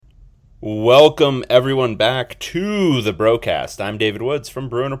Welcome everyone back to the Broadcast. I'm David Woods from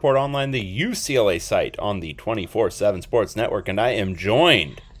Bruin Report Online, the UCLA site on the 24/7 Sports Network, and I am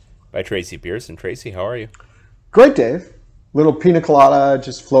joined by Tracy Pearson. Tracy, how are you? Great, Dave. Little pina colada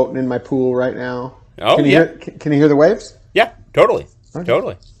just floating in my pool right now. Oh, can you yeah. Can you hear the waves? Yeah, totally. Okay.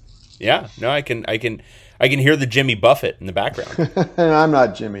 Totally. Yeah, no, I can hear the Jimmy Buffett in the background. I'm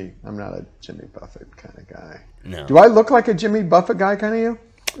not Jimmy. I'm not a Jimmy Buffett kind of guy. No. Do I look like a Jimmy Buffett guy kind of you?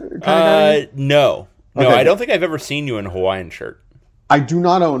 No. No, Okay, I don't think I've ever seen you in a Hawaiian shirt. I do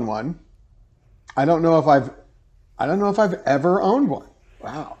not own one. I don't know if I've ever owned one.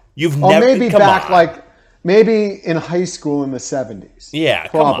 Wow. You've never maybe come back on. maybe in high school in the 70s. Yeah,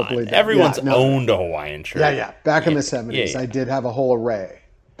 probably. come on. That. Everyone's Yeah, no. owned a Hawaiian shirt. Yeah. Back in the 70s, yeah. I did have a whole array.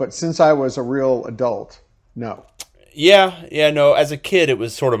 But since I was a real adult, no. Yeah, no. As a kid, it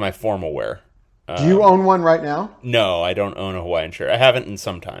was sort of my formal wear. Do you own one right now? No, I don't own a Hawaiian shirt. I haven't in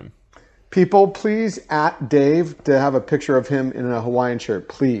some time. People, please at Dave to have a picture of him in a Hawaiian shirt,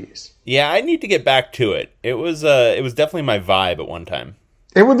 please. Yeah, I need to get back to it. It was definitely my vibe at one time.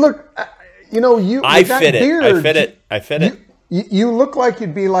 It would look, you. I with that fit it. beard, I fit it. You look like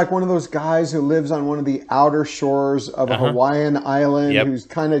you'd be like one of those guys who lives on one of the outer shores of a Hawaiian island who's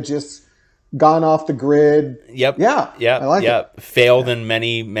kind of just gone off the grid. Yep. Yeah. I like it. Failed in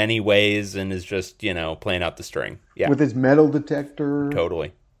many, many ways and is just, playing out the string. Yeah. With his metal detector.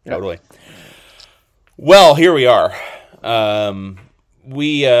 Totally. Well, here we are.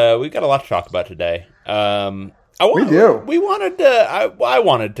 We've got a lot to talk about today. We do. I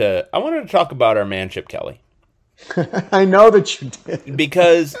wanted to talk about our man Chip Kelly. I know that you did.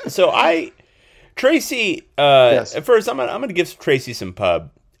 Because Tracy. Yes. At first, I'm gonna give Tracy some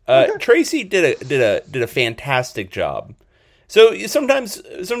pub. Okay. Tracy did a fantastic job. So sometimes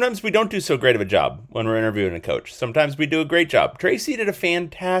we don't do so great of a job when we're interviewing a coach. Sometimes we do a great job. Tracy did a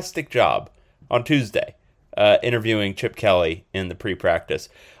fantastic job on Tuesday interviewing Chip Kelly in the pre-practice.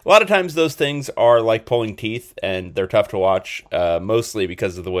 A lot of times those things are like pulling teeth, and they're tough to watch, mostly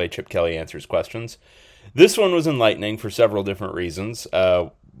because of the way Chip Kelly answers questions. This one was enlightening for several different reasons.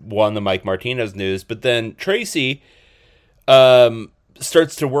 One, the Mike Martinez news, but then Tracy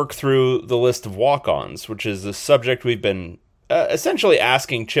starts to work through the list of walk-ons, which is a subject we've been essentially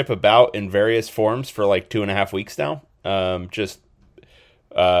asking Chip about in various forms for like 2.5 weeks now. Are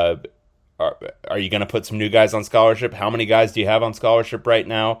you going to put some new guys on scholarship? How many guys do you have on scholarship right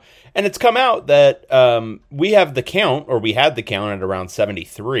now? And it's come out that we had the count at around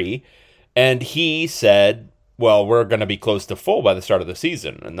 73. And he said, well, we're going to be close to full by the start of the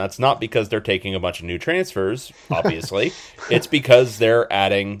season. And that's not because they're taking a bunch of new transfers, obviously. It's because they're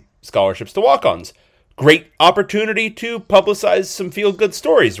adding scholarships to walk-ons. Great opportunity to publicize some feel-good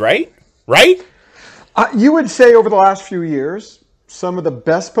stories, right? Right? You would say over the last few years, some of the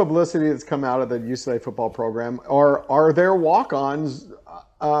best publicity that's come out of the UCLA football program are their walk-ons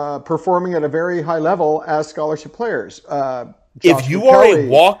performing at a very high level as scholarship players. If you are a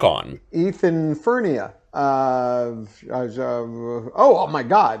walk-on, Ethan Furnia, oh my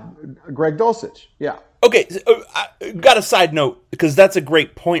God, Greg Dulcich, yeah. Okay, I got a side note, because that's a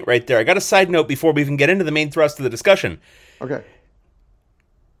great point right there. I got a side note before we even get into the main thrust of the discussion. Okay.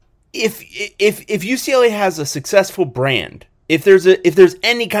 If UCLA has a successful brand, if there's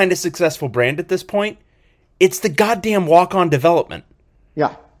any kind of successful brand at this point, it's the goddamn walk-on development.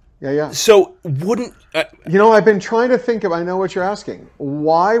 Yeah. So wouldn't... I've been trying to think of, I know what you're asking.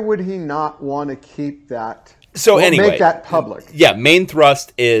 Why would he not want to keep that... anyway, make that public? Yeah, main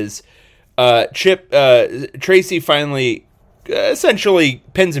thrust is... Tracy finally essentially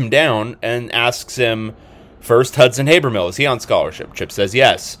pins him down and asks him, first, Hudson Habermill, is he on scholarship? Chip says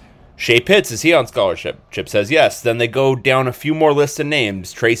yes. Shea Pitts, is he on scholarship? Chip says yes. Then they go down a few more lists of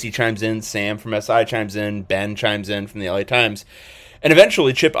names. Tracy chimes in, Sam from SI chimes in, Ben chimes in from the LA Times. And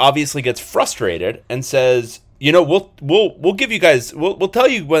eventually Chip obviously gets frustrated and says, we'll give you guys, we'll tell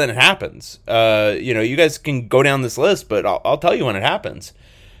you when it happens. You guys can go down this list, but I'll tell you when it happens.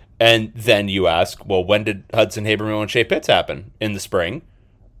 And then you ask, well, when did Hudson Habermill and Shea Pitts happen? In the spring.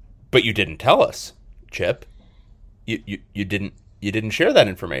 But you didn't tell us, Chip. You didn't share that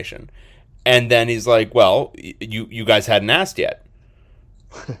information. And then he's like, well, you guys hadn't asked yet.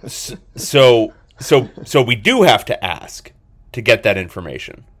 So we do have to ask to get that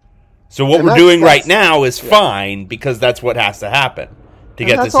information. So what we're doing right now is fine, because that's what has to happen to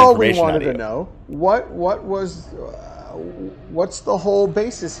get this information out of you. That's all we wanted to know. What's the whole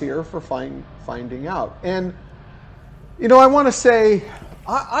basis here for finding out? And I want to say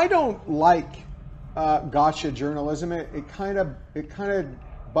I don't like gotcha journalism. It kind of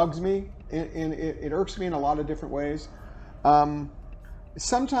bugs me, and it irks me in a lot of different ways.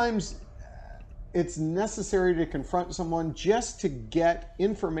 Sometimes it's necessary to confront someone just to get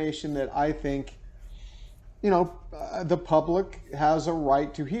information that I think, the public has a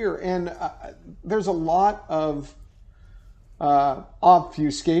right to hear. And there's a lot of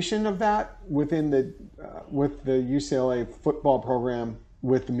obfuscation of that within with the UCLA football program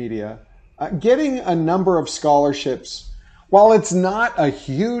with the media. Getting a number of scholarships, while it's not a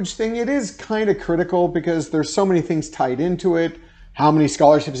huge thing, it is kind of critical because there's so many things tied into it. How many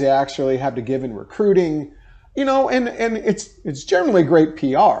scholarships they actually have to give in recruiting, and it's generally great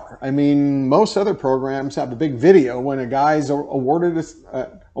PR. I mean, most other programs have a big video when a guy's awarded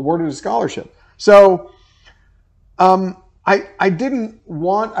a scholarship. So, I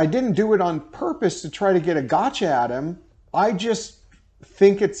didn't do it on purpose to try to get a gotcha at him. I just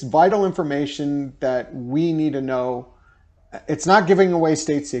think it's vital information that we need to know. It's not giving away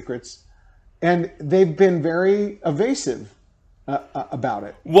state secrets, and they've been very evasive about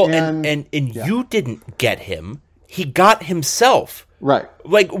it. Well, and you didn't get him; he got himself. Right.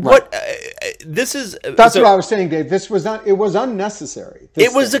 Like what? This is. That's what I was saying, Dave. This was not. It was unnecessary.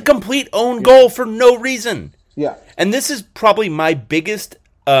 It was a complete own goal for no reason. Yeah. And this is probably my biggest.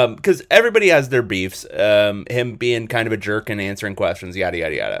 Because everybody has their beefs. Him being kind of a jerk and answering questions, yada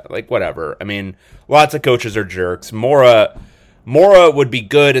yada yada. Like whatever. I mean, lots of coaches are jerks. Mora would be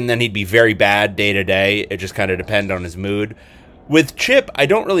good, and then he'd be very bad day to day. It just kind of depends on his mood. With Chip, I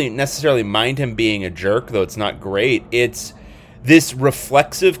don't really necessarily mind him being a jerk, though it's not great. It's this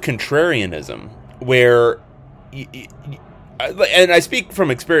reflexive contrarianism where, and I speak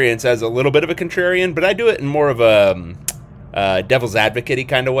from experience as a little bit of a contrarian, but I do it in more of a devil's advocate-y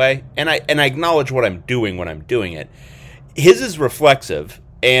kind of way, and I acknowledge what I'm doing when I'm doing it. His is reflexive,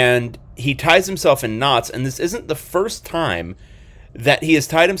 and he ties himself in knots, and this isn't the first time that he has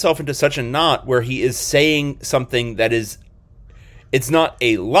tied himself into such a knot where he is saying something that is. It's not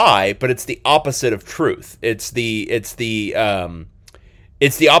a lie, but it's the opposite of truth. It's the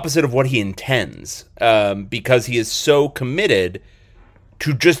opposite of what he intends, because he is so committed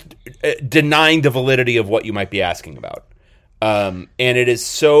to just denying the validity of what you might be asking about, and it is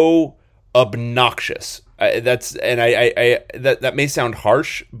so obnoxious. That may sound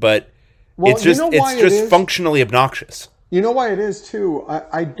harsh, but it's just functionally obnoxious. You know why it is too.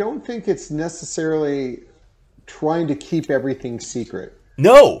 I don't think it's necessarily trying to keep everything secret.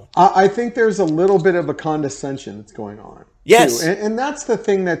 No. I think there's a little bit of a condescension that's going on. Yes. Too. And that's the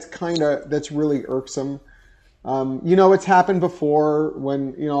thing that's really irksome. It's happened before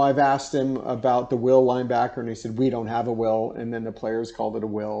when, I've asked him about the will linebacker and he said, we don't have a will. And then the players called it a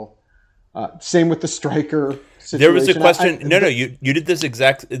will. Same with the striker situation. There was a question. You did this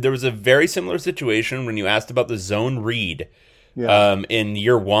there was a very similar situation when you asked about the zone read. Yeah. In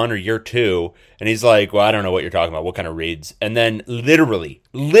year 1 or year 2, and he's like, well, I don't know what you're talking about. What kind of reads? And then literally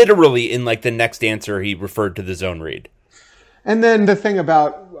in like the next answer, he referred to the zone read. And then the thing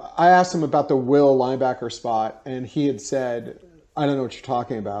I asked him about the will linebacker spot, and he had said, I don't know what you're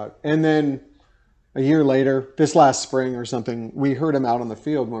talking about. And then a year later, this last spring or something, we heard him out on the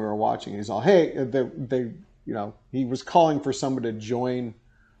field when we were watching. He's all, hey, he was calling for someone to join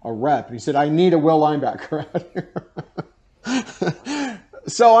a rep. And he said, I need a will linebacker out here.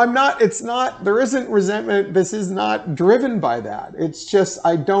 So there isn't resentment. This is not driven by that. It's just,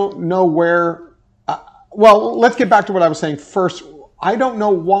 I don't know where, let's get back to what I was saying first. I don't know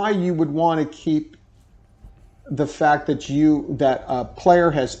why you would want to keep the fact that a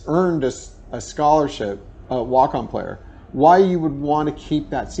player has earned a scholarship, a walk-on player, why you would want to keep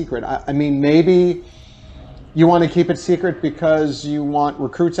that secret. I mean, maybe you want to keep it secret because you want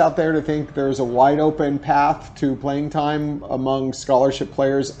recruits out there to think there's a wide open path to playing time among scholarship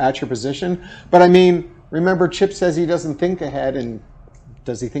players at your position. But I mean, remember, Chip says he doesn't think ahead, and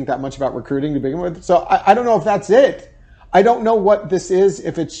does he think that much about recruiting to begin with? So I don't know if that's it. I don't know what this is,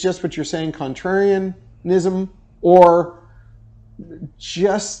 if it's just what you're saying, contrarianism, or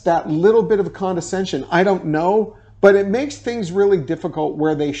just that little bit of condescension. I don't know, but it makes things really difficult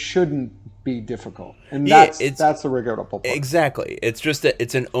where they shouldn't be difficult, and that's the regrettable part. Exactly. It's just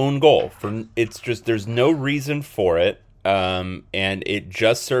it's an own goal. It's just there's no reason for it, and it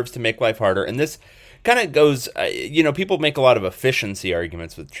just serves to make life harder. And this kind of goes, people make a lot of efficiency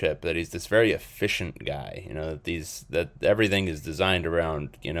arguments with Chip, that he's this very efficient guy. That everything is designed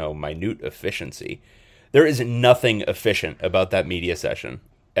around minute efficiency. There is nothing efficient about that media session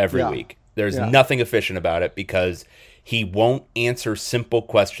every week. There's nothing efficient about it because he won't answer simple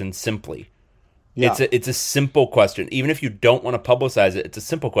questions simply. Yeah. It's a simple question. Even if you don't want to publicize it, it's a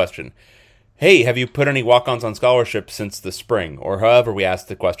simple question. Hey, have you put any walk-ons on scholarship since the spring? Or however we asked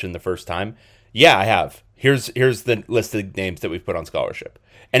the question the first time. Yeah, I have. Here's the list of names that we've put on scholarship.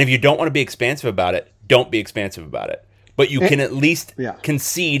 And if you don't want to be expansive about it, don't be expansive about it. But you can at least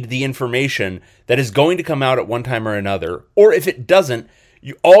concede the information that is going to come out at one time or another. Or if it doesn't,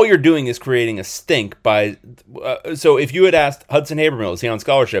 all you're doing is creating a stink by... so if you had asked Hudson Habermill, is he on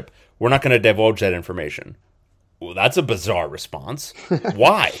scholarship? We're not going to divulge that information. Well, that's a bizarre response.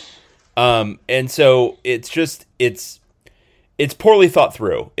 Why? And so it's just... It's poorly thought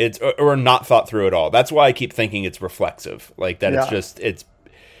through. Or not thought through at all. That's why I keep thinking it's reflexive. Like that it's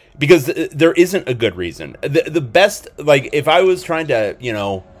because there isn't a good reason. The best, like, if I was trying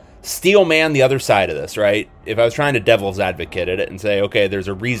to, steel man the other side of this, right? If I was trying to devil's advocate it and say, okay, there's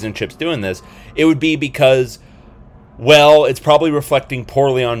a reason Chip's doing this, it would be because, well, it's probably reflecting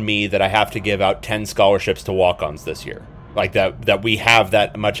poorly on me that I have to give out 10 scholarships to walk-ons this year. Like that we have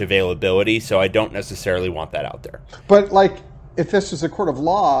that much availability, so I don't necessarily want that out there. But, like, if this was a court of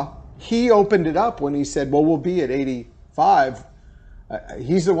law, he opened it up when he said, well, we'll be at 85.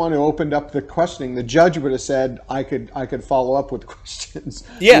 He's the one who opened up the questioning. The judge would have said, I could follow up with questions.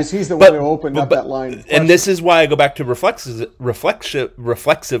 Yeah, because he's the one who opened up that line. And this is why I go back to reflexive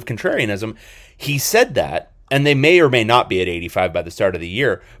contrarianism. He said that, and they may or may not be at 85 by the start of the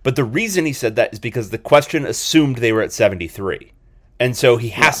year. But the reason he said that is because the question assumed they were at 73. And so he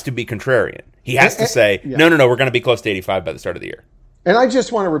has to be contrarian. He has to say, no, we're going to be close to 85 by the start of the year. And I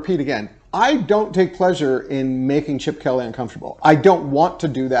just want to repeat again, I don't take pleasure in making Chip Kelly uncomfortable. I don't want to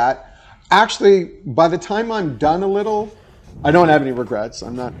do that. Actually, by the time I'm done a little, I don't have any regrets.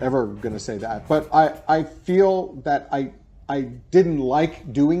 I'm not ever going to say that. But I feel that I didn't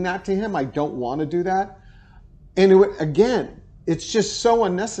like doing that to him. I don't want to do that. And again, it's just so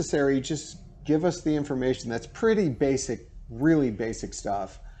unnecessary. Just give us the information. That's pretty basic, really basic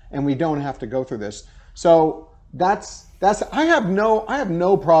stuff. And we don't have to go through this. So that's I have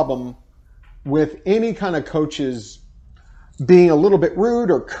no problem with any kind of coaches being a little bit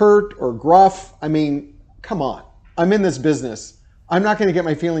rude or curt or gruff. I mean, come on. I'm in this business. I'm not going to get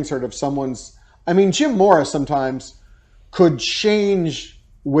my feelings hurt if someone's... I mean, Jim Morris sometimes could change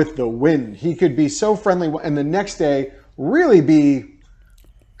with the wind. He could be so friendly and the next day really be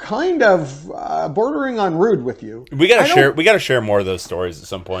kind of bordering on rude with you. We gotta share more of those stories at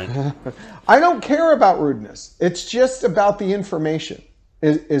some point. I don't care about rudeness. It's just about the information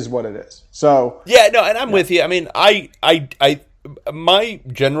is what it is. So yeah, no, and I'm with you. I mean, I my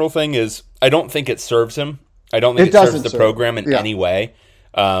general thing is I don't think it serves him. I don't think it serves the program in any way.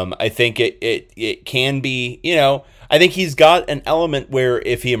 I think it can be, I think he's got an element where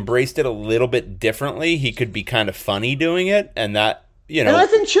if he embraced it a little bit differently, he could be kind of funny doing it, and that. And I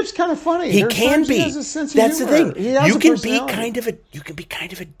think Chip's kind of funny. He can be. He has a sense of That's humor. the thing. You can be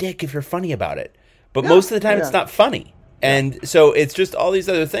kind of a dick if you're funny about it, but most of the time it's not funny. And so it's just all these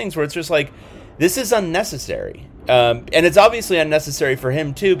other things where it's just like, this is unnecessary. And it's obviously unnecessary for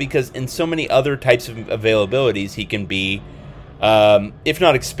him too, because in so many other types of availabilities, he can be, if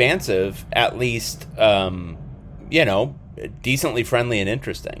not expansive, at least, decently friendly and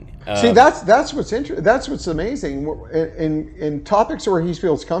interesting. See, that's what's that's what's amazing. In topics where he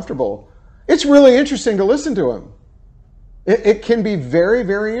feels comfortable, it's really interesting to listen to him. It can be very,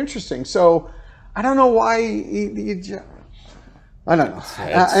 very interesting. So I don't know why. I don't know.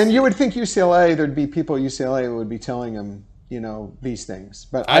 And you would think UCLA, there'd be people at UCLA who would be telling him, these things.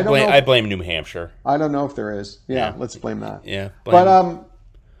 But I blame New Hampshire. I don't know if there is. Yeah. Let's blame that. Yeah.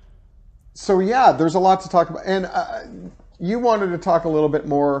 So yeah, there's a lot to talk about, and you wanted to talk a little bit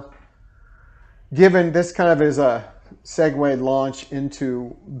more, given this kind of is a segue launch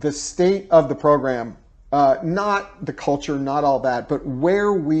into the state of the program, not the culture, not all that, but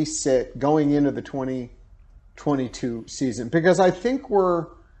where we sit going into the 2022 season, because I think we're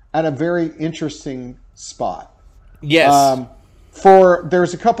at a very interesting spot. Yes.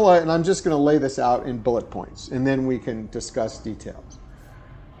 There's a couple of, and I'm just going to lay this out in bullet points, and then we can discuss details.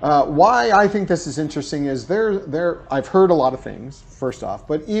 Why I think this is interesting is I've heard a lot of things, first off,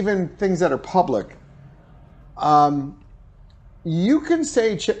 but even things that are public. You can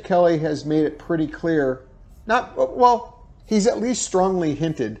say Chip Kelly has made it pretty clear, he's at least strongly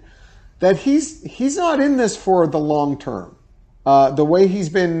hinted that he's not in this for the long term. The way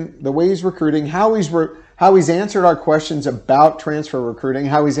he's recruiting, how he's answered our questions about transfer recruiting,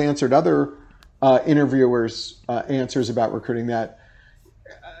 how he's answered other interviewers' answers about recruiting that.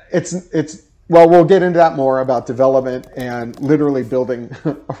 We'll get into that more about development and literally building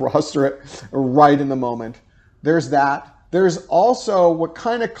a roster right in the moment. There's that. There's also what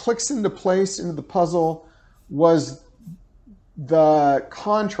kind of clicks into place into the puzzle was the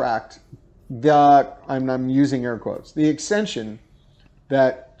contract, I'm using air quotes, the extension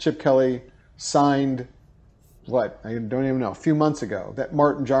that Chip Kelly signed, I don't even know, a few months ago, that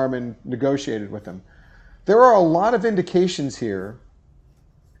Martin Jarman negotiated with him. There are a lot of indications here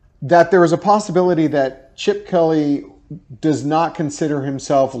that there is a possibility that Chip Kelly does not consider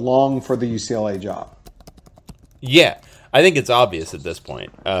himself long for the UCLA job. Yeah, I think it's obvious at this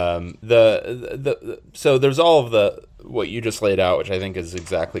point. So there's all of what you just laid out, which I think is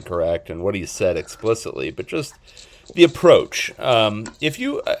exactly correct, and what he said explicitly, but just the approach.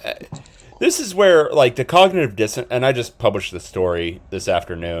 This is where, like, the cognitive dissonance, and I just published the story this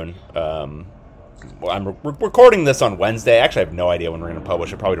afternoon. I'm recording this on Wednesday. Actually, I have no idea when we're going to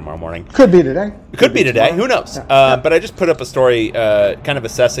publish it. Probably tomorrow morning. Could be today. Could be today. Who knows? Yeah. But I just put up a story kind of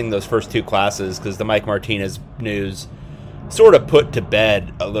assessing those first two classes because the Mike Martinez news sort of put to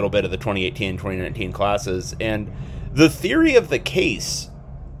bed a little bit of the 2018 2019 classes. And the theory of the case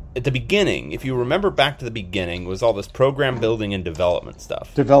at the beginning, if you remember back to the beginning, was all this program building and development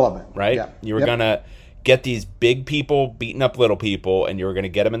stuff. Right? Yeah. You were going to get these big people beating up little people, and you were going to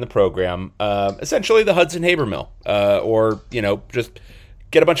get them in the program. Essentially the Hudson Habermill. Or, just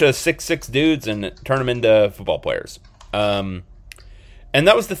get a bunch of 6'6" dudes and turn them into football players. And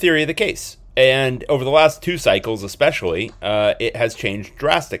that was the theory of the case. And over the last two cycles especially, it has changed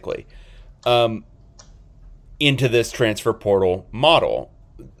drastically into this transfer portal model.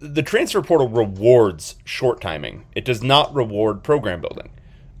 The transfer portal rewards short timing. It does not reward program building.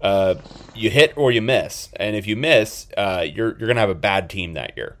 You hit or you miss, and if you miss, you're going to have a bad team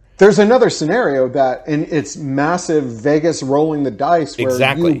that year. There's another scenario that, and it's massive Vegas rolling the dice. Where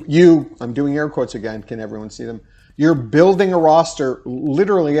exactly. I'm doing air quotes again. Can everyone see them? You're building a roster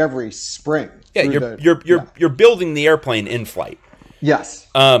literally every spring. Yeah, you're building the airplane in flight. Yes.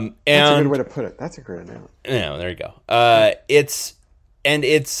 And that's a good way to put it. That's a great analogy. Yeah, there you go. It's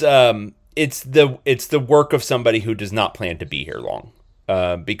the work of somebody who does not plan to be here long.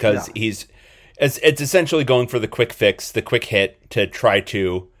 Because it's essentially going for the quick fix, the quick hit to try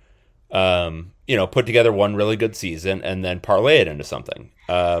to, put together one really good season and then parlay it into something.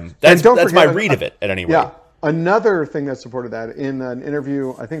 That's my read of it at any rate. Yeah. Another thing that supported that, in an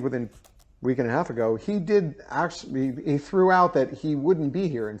interview, I think within a week and a half ago, he threw out that he wouldn't be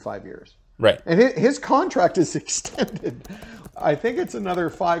here in 5 years. Right. And his contract is extended. I think it's another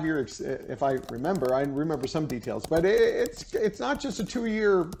 5 year, if I remember. I remember some details, but it's not just a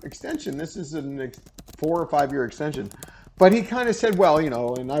 2-year extension. This is a 4 or 5 year extension. But he kind of said, well, and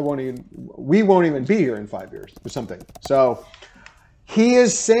we won't even be here in 5 years or something. So he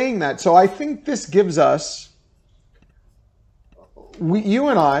is saying that. So I think this gives us, you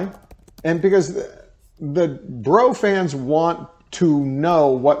and I, and because the Bro fans want to know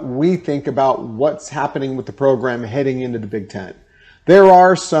what we think about what's happening with the program heading into the Big Ten. There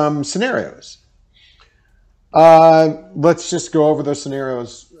are some scenarios. Let's just go over those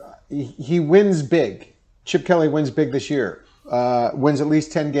scenarios. He wins big. Chip Kelly wins big this year. Wins at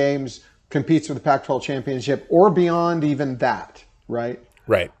least 10 games, competes for the Pac-12 championship, or beyond even that, right?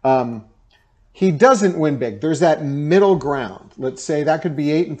 Right. He doesn't win big. There's that middle ground. Let's say that could be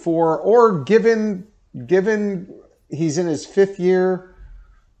 8-4, or given he's in his 5th year,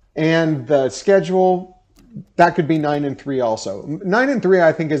 and the schedule, that could be 9-3 also. 9-3,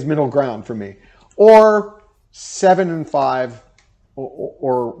 I think, is middle ground for me, or 7-5,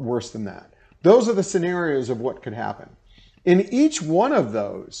 or worse than that. Those are the scenarios of what could happen. In each one of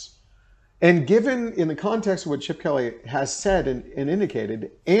those, and given in the context of what Chip Kelly has said and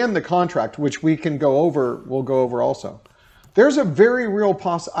indicated, and the contract, which we'll go over also, there's a very real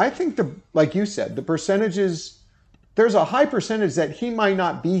I think like you said, the percentages. There's a high percentage that he might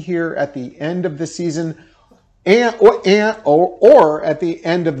not be here at the end of the season, or at the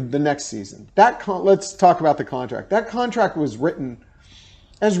end of the next season. Let's talk about the contract. That contract was written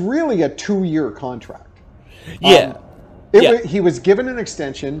as really a 2-year contract. Yeah. He was given an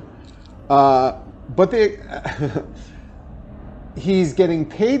extension, but he's getting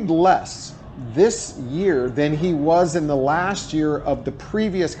paid less this year than he was in the last year of the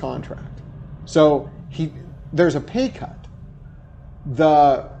previous contract. So there's a pay cut.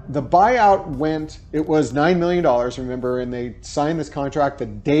 The buyout it was $9 million, remember, and they signed this contract the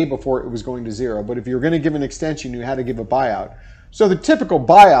day before it was going to zero. But if you were going to give an extension, you had to give a buyout. So the typical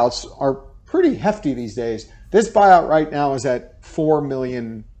buyouts are pretty hefty these days. This buyout right now is at $4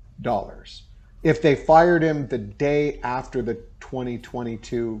 million. If they fired him the day after the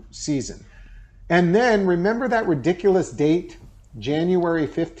 2022 season. And then remember that ridiculous date, January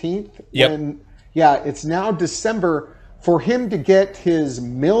 15th? Yep. It's now December. For him to get his $1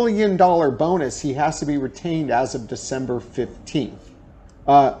 million bonus, he has to be retained as of December 15th.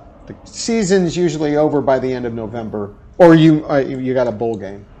 The season's usually over by the end of November, or you got a bowl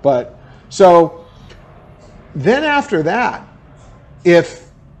game. But So then after that,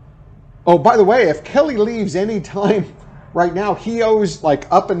 by the way, if Kelly leaves any time right now, he owes,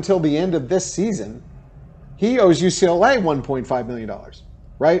 like, up until the end of this season, he owes UCLA $1.5 million,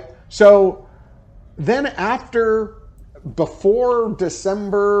 right? So then before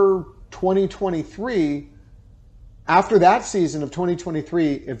December 2023, after that season of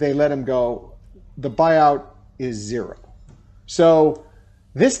 2023, if they let him go, the buyout is zero. So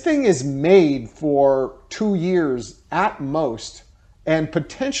this thing is made for 2 years at most, and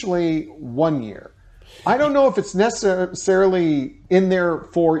potentially 1 year. I don't know if it's necessarily in there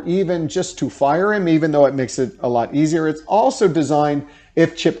for even just to fire him, even though it makes it a lot easier. It's also designed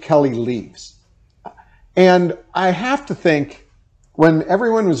if Chip Kelly leaves. And I have to think, when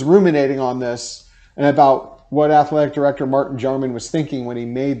everyone was ruminating on this and about what athletic director Martin Jarmond was thinking when he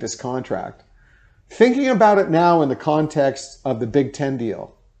made this contract, thinking about it now in the context of the Big Ten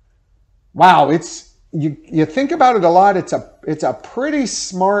deal, wow, you think about it a lot. It's a pretty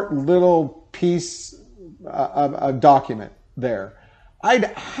smart little piece of a document there. I'd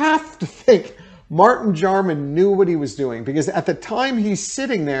have to think Martin Jarmond knew what he was doing, because at the time he's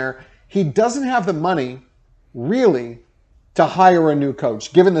sitting there, he doesn't have the money really to hire a new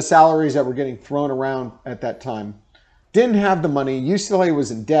coach, given the salaries that were getting thrown around at that time. Didn't have the money. UCLA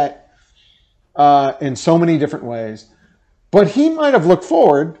was in debt in so many different ways. But he might have looked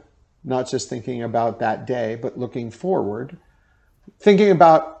forward, not just thinking about that day, but looking forward, thinking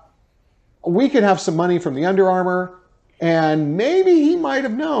about, we could have some money from the Under Armour, and maybe he might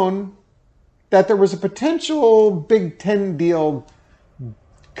have known that there was a potential Big Ten deal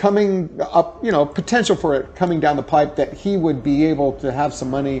coming up, potential for it coming down the pipe, that he would be able to have some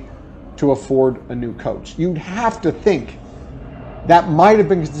money to afford a new coach. You'd have to think that might have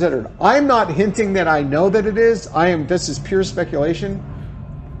been considered. I'm not hinting that I know that it is. This is pure speculation.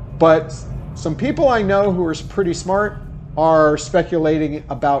 But some people I know who are pretty smart are speculating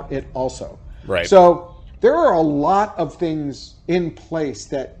about it also. Right. So there are a lot of things in place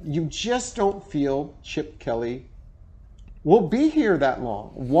that you just don't feel Chip Kelly will be here that long,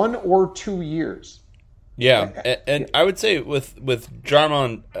 1 or 2 years. Yeah, and I would say with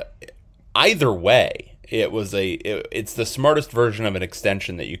Jarmond, either way, it's the smartest version of an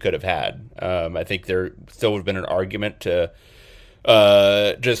extension that you could have had. I think there still would have been an argument to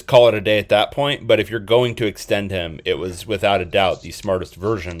just call it a day at that point. But if you're going to extend him, it was without a doubt the smartest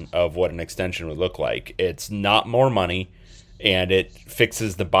version of what an extension would look like. It's not more money, and it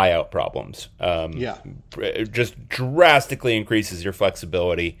fixes the buyout problems. It just drastically increases your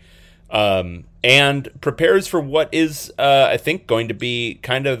flexibility, and prepares for what is, I think, going to be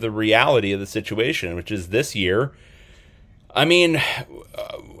kind of the reality of the situation, which is this year. I mean,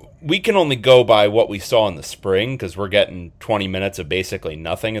 we can only go by what we saw in the spring, because we're getting 20 minutes of basically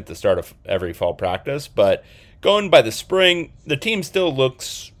nothing at the start of every fall practice. But going by the spring, the team still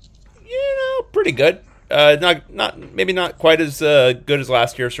looks, pretty good. Maybe not quite as good as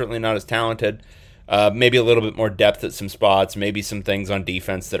last year. Certainly not as talented. Maybe a little bit more depth at some spots. Maybe some things on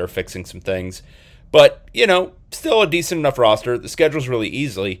defense that are fixing some things. But still a decent enough roster. The schedule's really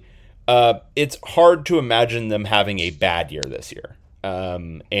easy. It's hard to imagine them having a bad year this year.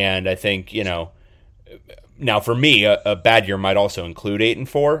 And I think, now for me, a bad year might also include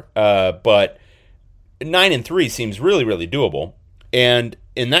 8-4, but 9-3 seems really, really doable. And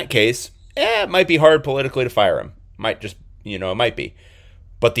in that case, it might be hard politically to fire him. It might be.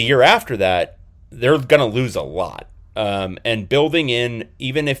 But the year after that, they're going to lose a lot. And building in,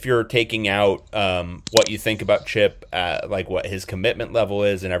 even if you're taking out what you think about Chip, like what his commitment level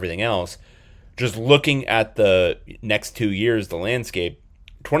is and everything else, just looking at the next 2 years, the landscape,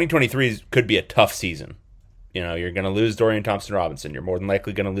 2023 could be a tough season. You're going to lose Dorian Thompson-Robinson. You're more than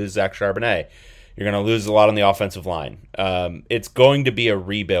likely going to lose Zach Charbonnet. You're going to lose a lot on the offensive line. It's going to be a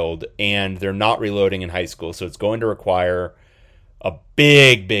rebuild, and they're not reloading in high school, so it's going to require a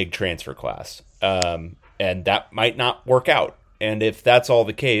big, big transfer class. And that might not work out. And if that's all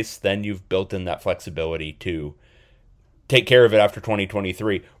the case, then you've built in that flexibility to take care of it after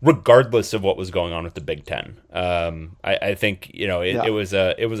 2023, regardless of what was going on with the Big Ten. I think it was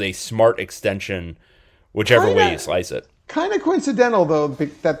a smart extension, whichever way you slice it. Kind of coincidental, though,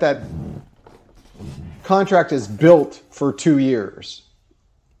 that contract is built for 2 years,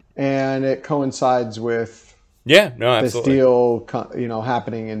 and it coincides with this deal,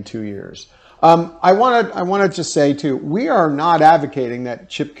 happening in 2 years. I want to just say too, we are not advocating that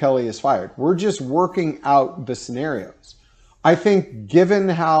Chip Kelly is fired. We're just working out the scenarios. I think, given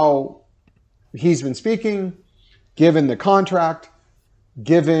how he's been speaking, given the contract,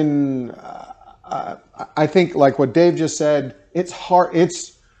 given I think, like what Dave just said, it's hard.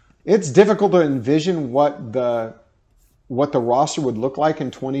 it's difficult to envision what the roster would look like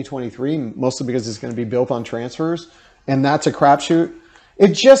in 2023, mostly because it's going to be built on transfers, and that's a crapshoot.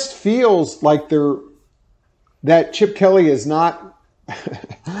 It just feels like that Chip Kelly is not,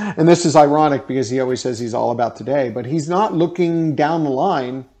 and this is ironic because he always says he's all about today, but he's not looking down the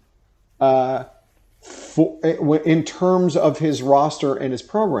line in terms of his roster and his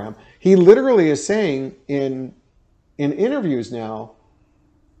program. He literally is saying in interviews now,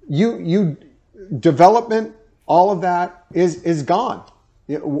 you development, all of that is gone.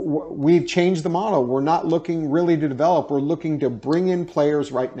 We've changed the model. We're not looking really to develop. We're looking to bring in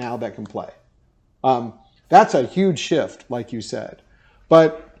players right now that can play. That's a huge shift, like you said.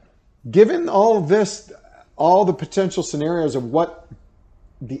 But given all of this, all the potential scenarios of what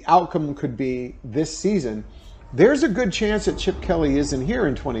the outcome could be this season, there's a good chance that Chip Kelly isn't here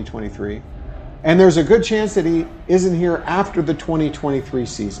in 2023. And there's a good chance that he isn't here after the 2023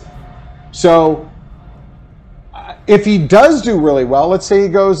 season. So if he does do really well, let's say he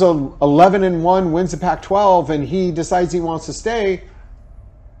goes 11-1, wins the Pac-12, and he decides he wants to stay,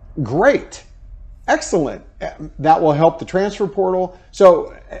 great. Excellent. That will help the transfer portal.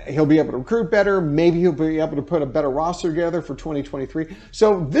 So he'll be able to recruit better. Maybe he'll be able to put a better roster together for 2023.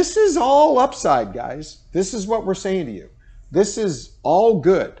 So this is all upside, guys. This is what we're saying to you. This is all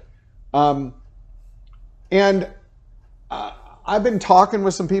good. And I've been talking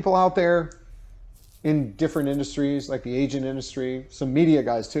with some people out there in different industries, like the agent industry, some media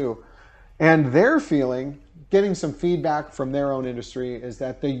guys too. And they're getting some feedback from their own industry, is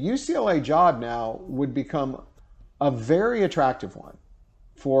that the UCLA job now would become a very attractive one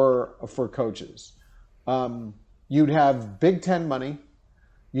for coaches. You'd have Big Ten money.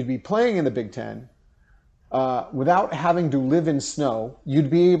 You'd be playing in the Big Ten without having to live in snow. You'd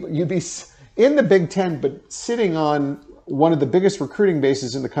be in the Big Ten, but sitting on one of the biggest recruiting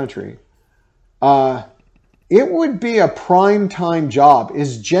bases in the country. It would be a prime time job,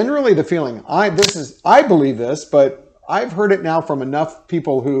 is generally the feeling. I believe this, but I've heard it now from enough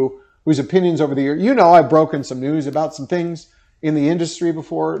people whose opinions over the year. I've broken some news about some things in the industry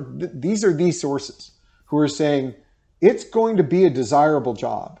before. These are these sources who are saying it's going to be a desirable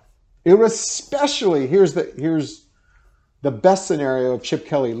job. It was especially, here's the best scenario if Chip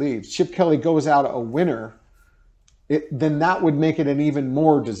Kelly leaves. Chip Kelly goes out a winner, then that would make it an even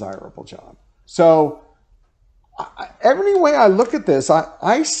more desirable job. So every way I look at this,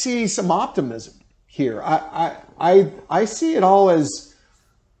 I see some optimism here. I see it all as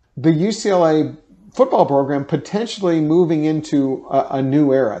the UCLA football program potentially moving into a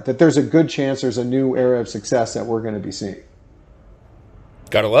new era, that there's a good chance there's a new era of success that we're going to be seeing.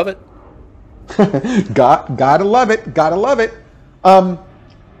 Gotta love it. Gotta love it. Gotta love it.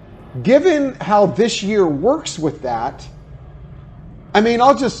 Given how this year works with that, I mean,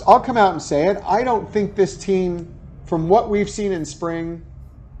 I'll come out and say it. I don't think this team, from what we've seen in spring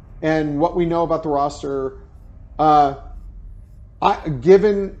and what we know about the roster,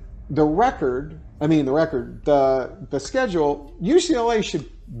 given the record, the schedule, UCLA should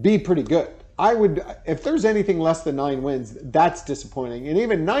be pretty good. If there's anything less than 9 wins, that's disappointing. And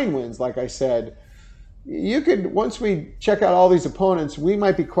even 9 wins, like I said, once we check out all these opponents, we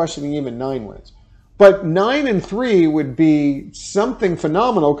might be questioning even 9 wins. But 9-3 would be something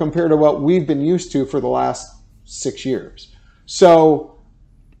phenomenal compared to what we've been used to for the last 6 years. So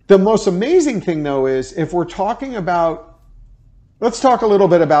the most amazing thing, though, is if we're talking about, let's talk a little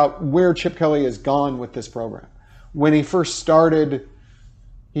bit about where Chip Kelly has gone with this program. When he first started,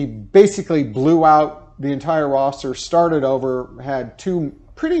 he basically blew out the entire roster, started over, had 2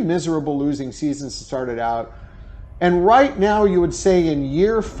 pretty miserable losing seasons to start it out. And right now, you would say in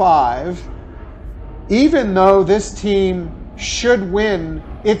year 5, even though this team should win,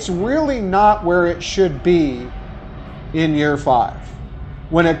 it's really not where it should be in year 5.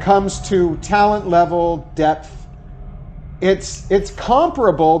 When it comes to talent level, depth, it's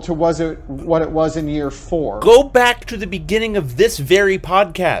comparable to what it was in year 4. Go back to the beginning of this very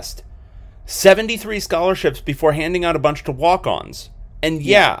podcast. 73 scholarships before handing out a bunch to walk-ons. And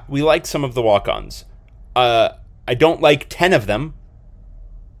yeah, we like some of the walk-ons. I don't like 10 of them.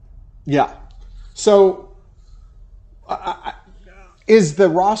 Yeah. So, is the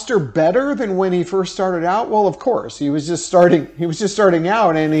roster better than when he first started out? Well, of course. He was just starting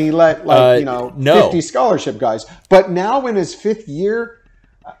out, and he let 50 scholarship guys. But now in his 5th year,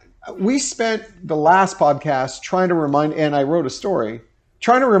 we spent the last podcast trying to remind, and I wrote a story,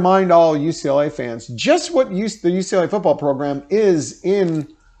 trying to remind all UCLA fans just what the UCLA football program is in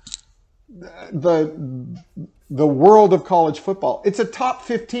the world of college football. It's a top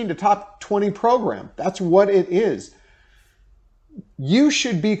 15 to top 20 program. That's what it is. you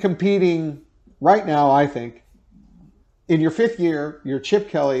should be competing right now, I think. In your 5th year, you're Chip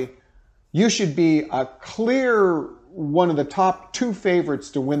Kelly. You should be a clear one of the top 2 favorites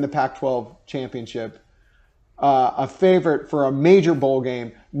to win the Pac-12 championship, a favorite for a major bowl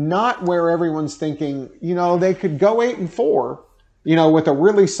game, not where everyone's thinking, they could go 8-4, with a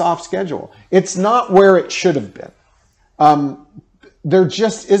really soft schedule. It's not where it should have been. There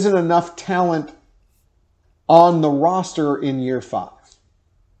just isn't enough talent on the roster in year 5.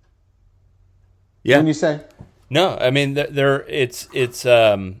 Yeah. When you say? No, I mean it's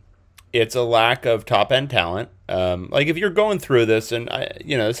a lack of top end talent. Like if you're going through this, and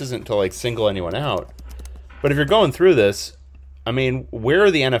this isn't to like single anyone out, but if you're going through this, I mean, where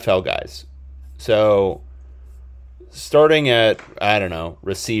are the NFL guys? So starting at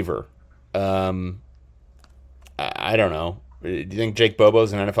receiver. I don't know. Do you think Jake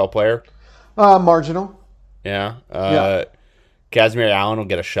Bobo's an NFL player? Marginal. Yeah. Casimir Allen will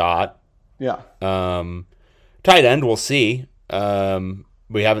get a shot. Yeah. Tight end, we'll see.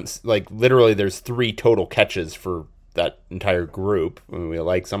 We haven't, literally there's 3 total catches for that entire group. I mean, we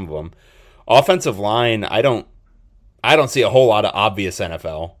like some of them. Offensive line, I don't see a whole lot of obvious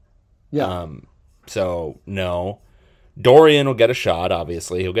NFL. Yeah. So, no. Dorian will get a shot,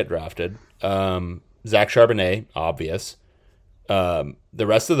 obviously. He'll get drafted. Zach Charbonnet, obvious. The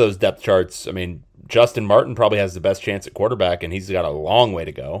rest of those depth charts, I mean, Justin Martin probably has the best chance at quarterback, and he's got a long way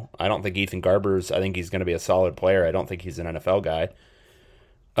to go. I don't think Ethan Garbers, I think he's going to be a solid player. I don't think he's an NFL guy.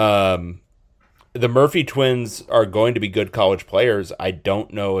 The Murphy twins are going to be good college players. I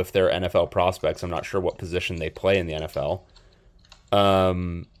don't know if they're NFL prospects. I'm not sure what position they play in the NFL.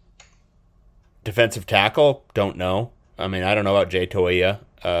 Defensive tackle, don't know. I mean, I don't know about Jay Toia.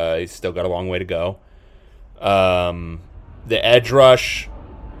 He's still got a long way to go. The edge rush,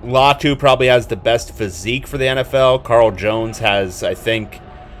 Latu probably has the best physique for the NFL. Carl Jones has, I think,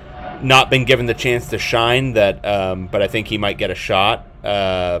 not been given the chance to shine. But I think he might get a shot.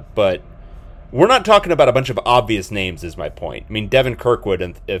 But we're not talking about a bunch of obvious names, is my point. I mean, Devin Kirkwood,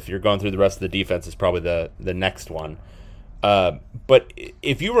 and if you're going through the rest of the defense, is probably the next one. But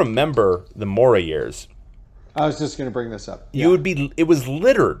if you remember the Mora years, I was just going to bring this up. It was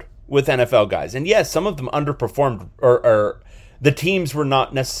littered with NFL guys. And yes, some of them underperformed, or the teams were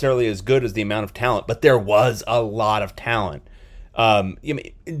not necessarily as good as the amount of talent, but there was a lot of talent.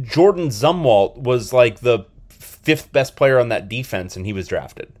 Jordan Zumwalt was like the 5th best player on that defense, and he was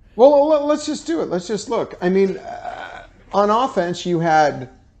drafted. Well, let's just do it. Let's just look. I mean, on offense, you had,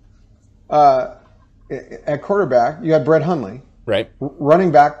 at quarterback, you had Brett Hundley. Right.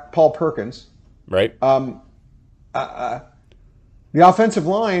 Running back, Paul Perkins. Right. The offensive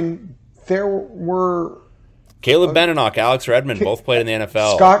line, there were... Caleb Benenoch, Alex Redmond both played in the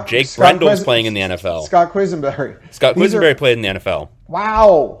NFL. Jake Brendel's playing in the NFL. Scott Quisenberry. Played in the NFL.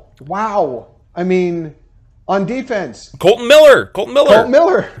 Wow. I mean, on defense. Colton Miller.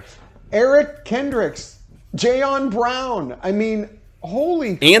 Eric Kendricks. Jayon Brown. I mean,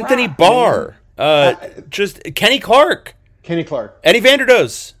 holy crap. Anthony Barr. Just Kenny Clark. Eddie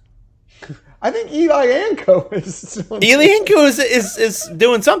Vanderdoes. I think Eli Anko is is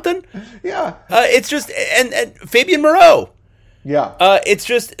doing something. Yeah. It's just and Fabian Moreau. Yeah. It's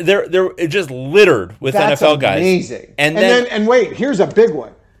just they're just littered with NFL guys. Amazing. And then wait, here's a big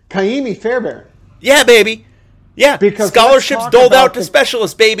one. Kaimi Fairbairn. Yeah, baby. Yeah. Because scholarships doled out to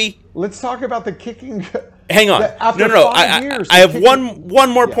specialists, baby. Let's talk about the kicking. Hang on. No. I have one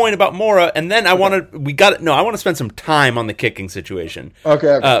more point about Mora, and then I want to spend some time on the kicking situation.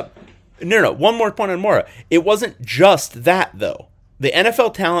 Okay. No. One more point on Mora. It wasn't just that, though. The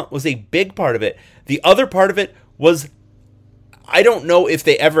NFL talent was a big part of it. The other part of it was, I don't know if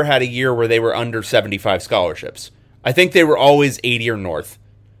they ever had a year where they were under 75 scholarships. I think they were always 80 or north.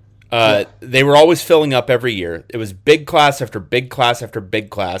 They were always filling up every year. It was big class after big class after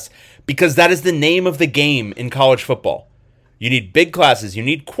big class, because that is the name of the game in college football. You need big classes. You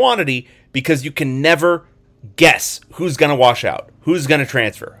need quantity, because you can never guess who's going to wash out, who's going to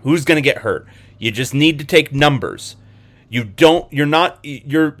transfer, who's going to get hurt. You just need to take numbers.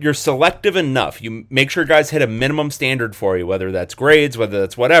 You're selective enough. You make sure guys hit a minimum standard for you, whether that's grades, whether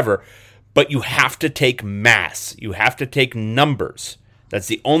that's whatever, but you have to take mass. You have to take numbers. That's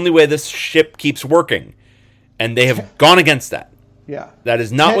the only way this ship keeps working. And they have gone against that. Yeah. That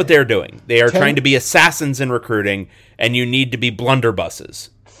is not what they're doing. They are trying to be assassins in recruiting, and you need to be blunderbusses.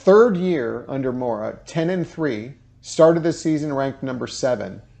 3rd year under Mora, 10-3, started the season ranked number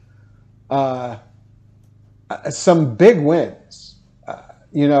 7. Some big wins.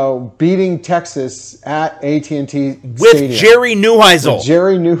 beating Texas at AT&T with Stadium. Jerry Neuheisel. With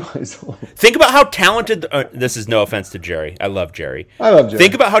Jerry Neuheisel. Think about how talented. This is no offense to Jerry. I love Jerry.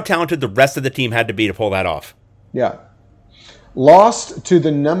 Think about how talented the rest of the team had to be to pull that off. Yeah. Lost to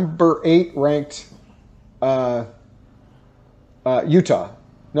the number 8 ranked Utah.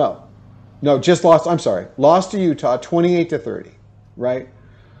 No, just lost. I'm sorry. Lost to Utah 28-30, right?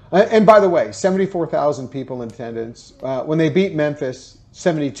 And by the way, 74,000 people in attendance. When they beat Memphis,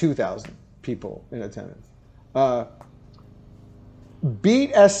 72,000 people in attendance.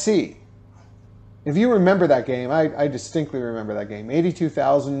 Beat SC. If you remember that game, I distinctly remember that game.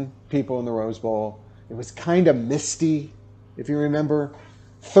 82,000 people in the Rose Bowl. It was kind of misty, if you remember.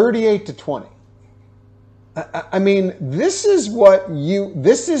 38-20. I mean, this is UCLA,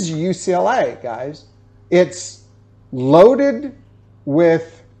 guys. It's loaded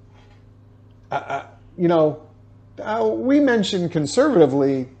with, we mentioned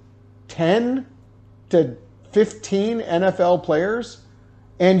conservatively 10 to 15 NFL players,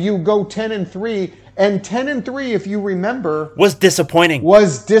 and you go 10-3, and 10-3, if you remember, was disappointing.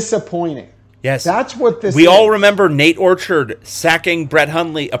 Yes. That's what this is. We all remember Nate Orchard sacking Brett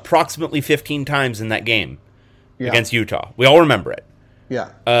Hundley approximately 15 times in that game against Utah. We all remember it.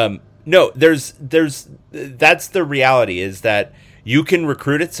 Yeah. No, that's the reality, is that you can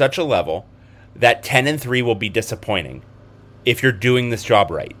recruit at such a level that 10-3 will be disappointing if you're doing this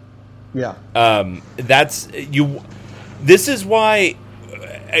job right. Yeah. This is why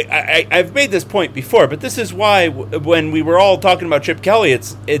I've made this point before, but this is why when we were all talking about Chip Kelly,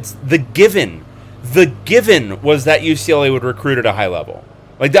 it's the given. The given was that UCLA would recruit at a high level.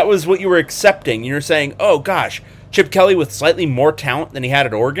 Like, that was what you were accepting. You're saying, oh gosh, Chip Kelly with slightly more talent than he had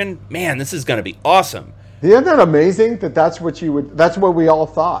at Oregon? Man, this is going to be awesome. Isn't that amazing that's what we all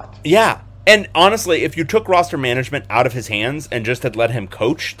thought? Yeah. And honestly, if you took roster management out of his hands and just had let him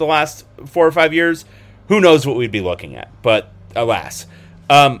coach the last 4 or 5 years, who knows what we'd be looking at. But alas.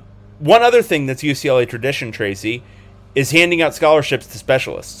 One other thing that's UCLA tradition, Tracy, is handing out scholarships to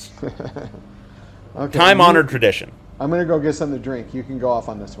specialists. Okay, time-honored tradition. I'm going to go get something to drink. You can go off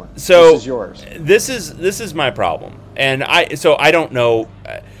on this one. So this is yours. This is my problem. And I don't know.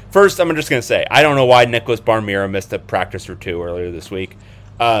 First, I'm just going to say, I don't know why Nicholas Barmira missed a practice or 2 earlier this week.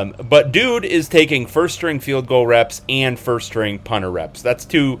 But dude is taking first-string field goal reps and first-string punter reps. That's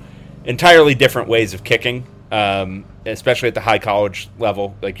 2 entirely different ways of kicking. Especially at the high college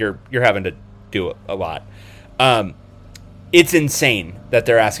level, like you're having to do it a lot. It's insane that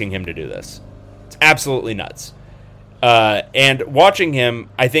they're asking him to do this. It's absolutely nuts. And watching him,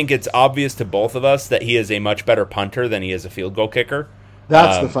 I think it's obvious to both of us that he is a much better punter than he is a field goal kicker.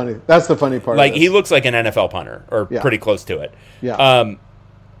 That's the funny part. Like, he looks like an NFL punter, or pretty close to it. Yeah.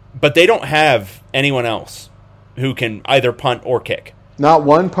 But they don't have anyone else who can either punt or kick. Not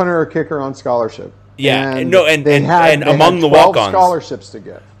one punter or kicker on scholarship. Yeah, and among the walk-ons, scholarships to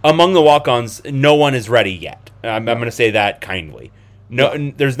give. Among the walk-ons, no one is ready yet. I'm going to say that kindly.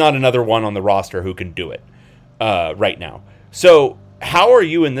 There's not another one on the roster who can do it right now. So, how are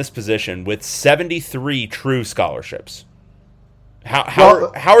you in this position with 73 true scholarships? How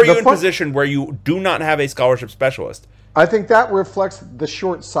are you in a position where you do not have a scholarship specialist? I think that reflects the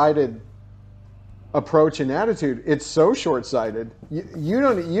short-sighted approach and attitude. It's so short-sighted. You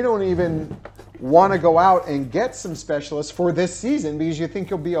don't even want to go out and get some specialists for this season because you think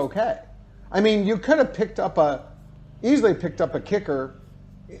you'll be okay. I mean, you could have easily picked up a kicker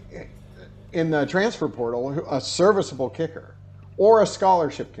in the transfer portal, a serviceable kicker, or a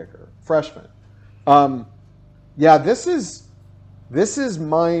scholarship kicker, freshman. This is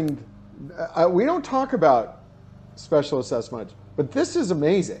mind. We don't talk about specialists as much, but this is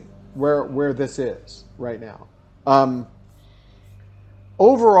amazing where this is right now.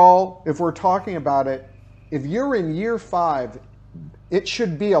 Overall, if we're talking about it, if you're in year 5, it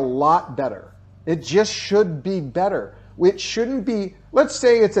should be a lot better. It just should be better. It shouldn't be. Let's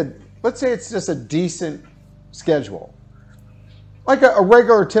say it's just a decent schedule, like a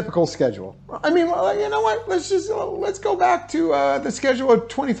regular, typical schedule. I mean, you know what? Let's go back to the schedule of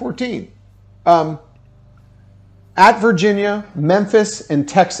 2014. At Virginia, Memphis, and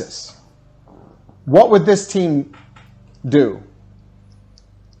Texas. What would this team do?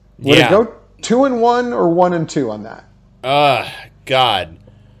 Would it go 2-1 or 1-2 on that? God.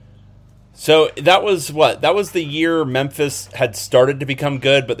 So that was what? That was the year Memphis had started to become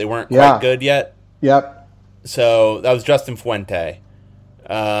good, but they weren't quite good yet. Yep. So that was Justin Fuente.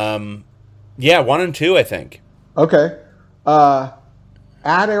 1-2, I think. Okay.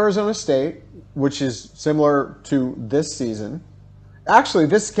 At Arizona State, which is similar to this season. Actually,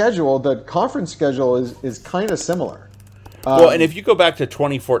 this schedule, the conference schedule, is kind of similar. Well, and if you go back to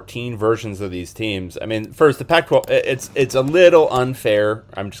 2014 versions of these teams, I mean, first the Pac-12, it's a little unfair.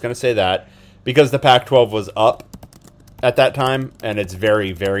 I'm just going to say that because the Pac-12 was up at that time, and it's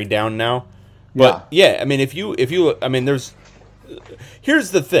very, very down now. But yeah, I mean, if you, I mean,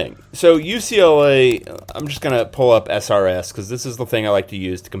 here's the thing. So UCLA, I'm just going to pull up SRS because this is the thing I like to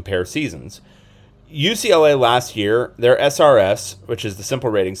use to compare seasons. UCLA last year, their SRS, which is the simple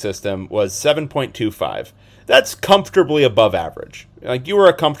rating system, was 7.25. That's comfortably above average. Like, you were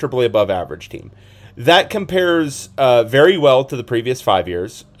a comfortably above average team. That compares very well to the previous 5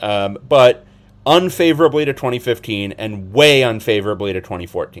 years, but unfavorably to 2015 and way unfavorably to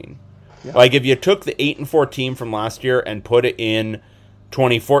 2014. Yeah. Like, if you took the 8-4 team from last year and put it in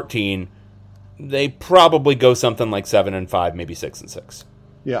 2014, they probably go something like 7-5, maybe 6-6.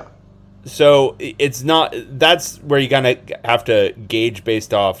 Yeah. So it's not. That's where you kind of have to gauge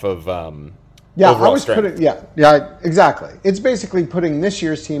based off of. Yeah, I was strength. Yeah, exactly. It's basically putting this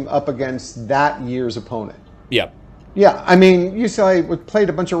year's team up against that year's opponent. Yeah. Yeah, I mean, UCLA played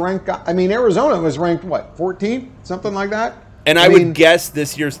a bunch of ranked guys. I mean, Arizona was ranked, 14? Something like that? And I would guess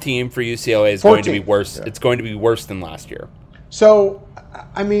this year's team for UCLA is 14. Going to be worse. Yeah. It's going to be worse than last year. So,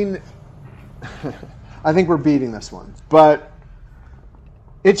 I mean, I think we're beating this one. But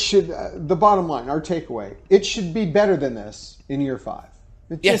it should, the bottom line, our takeaway, it should be better than this in year 5.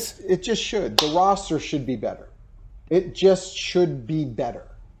 It just should. The roster should be better. It just should be better.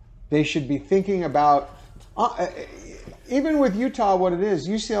 They should be thinking about, even with Utah, what it is,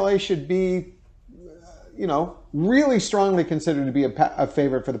 UCLA should be, really strongly considered to be a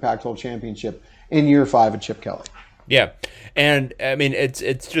favorite for the Pac-12 championship in year 5 of Chip Kelly. Yeah. And I mean, it's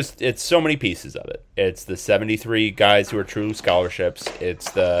so many pieces of it. It's the 73 guys who are true scholarships. It's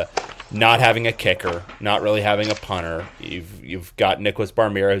the not having a kicker, not really having a punter. You've got Nicholas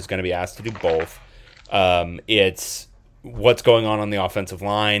Barmira, who's going to be asked to do both. It's what's going on the offensive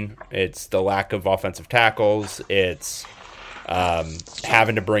line. It's the lack of offensive tackles. It's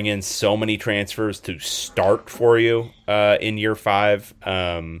having to bring in so many transfers to start for you in year 5.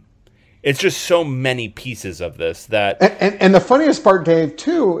 It's just so many pieces of this that... And the funniest part, Dave,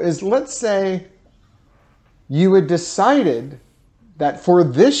 too, is let's say you had decided that for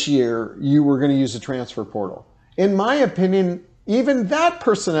this year you were going to use the transfer portal. In my opinion, even that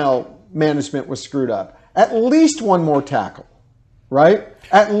personnel management was screwed up. At least one more tackle, right?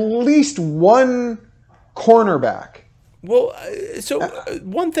 At least one cornerback. Well,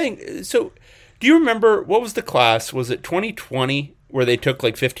 one thing. So do you remember, what was the class? Was it 2020 where they took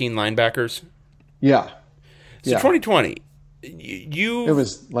like 15 linebackers? Yeah. So 2020, it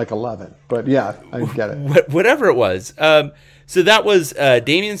was like 11, but yeah, I get it. Whatever it was. So that was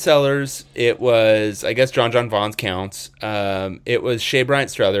Damian Sellers. It was, I guess, John Vaughn's counts. It was Shea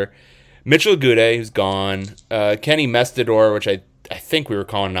Bryant-Strother. Mitchell Agude, who's gone. Kenny Mestador, which I think we were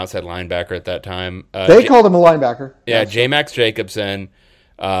calling an outside linebacker at that time. They called him a linebacker. Yeah, J-Max Jacobson,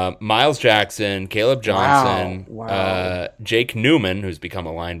 Miles Jackson, Caleb Johnson, Wow. Jake Newman, who's become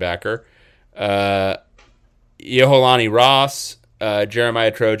a linebacker, Yeholani Ross,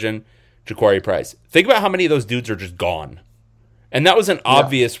 Jeremiah Trojan, Ja'Cory Price. Think about how many of those dudes are just gone. And that was an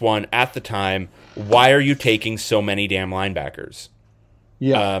obvious one at the time. Why are you taking so many damn linebackers?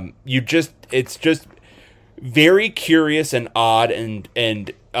 Yeah. It's just very curious and odd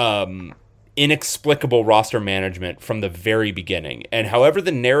and inexplicable roster management from the very beginning. And however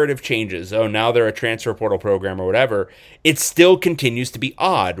the narrative changes, now they're a transfer portal program or whatever, it still continues to be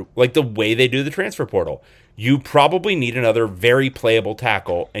odd, like the way they do the transfer portal. You probably need another very playable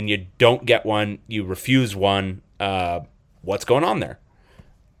tackle, and you don't get one. You refuse one. What's going on there?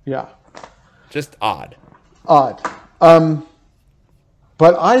 Yeah. Just odd.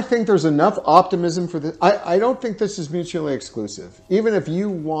 But I think there's enough optimism for this. I don't think this is mutually exclusive. Even if you're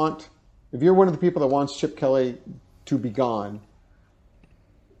one of the people that wants Chip Kelly to be gone,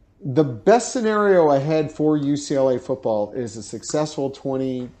 the best scenario ahead for UCLA football is a successful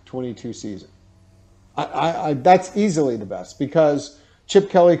 2022 season. That's easily the best because Chip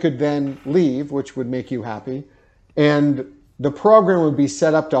Kelly could then leave, which would make you happy, and the program would be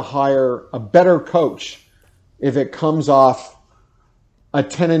set up to hire a better coach if it comes off a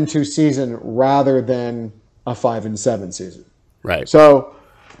 10-2 season rather than a 5-7 season. Right. So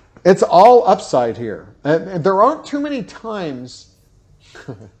it's all upside here. And there aren't too many times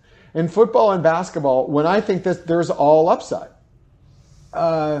in football and basketball when I think that there's all upside.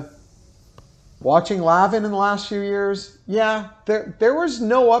 Watching Lavin in the last few years, there was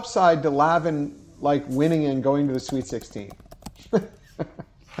no upside to Lavin like winning and going to the Sweet 16.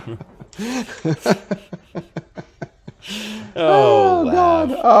 Oh,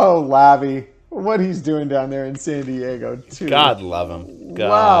 God. Oh, Lavi. what he's doing down there in San Diego, too. God love him.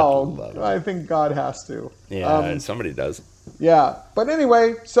 Wow. Love him. I think God has to. Yeah, somebody does. Yeah. But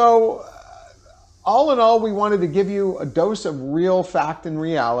anyway, so all in all, we wanted to give you a dose of real fact and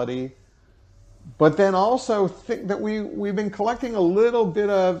reality, but then also think that we've been collecting a little bit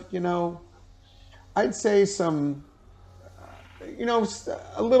of, I'd say some,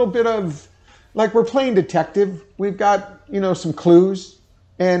 a little bit of, like we're playing detective. We've got, some clues,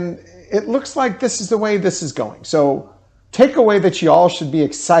 and it looks like this is the way this is going. So take away that you all should be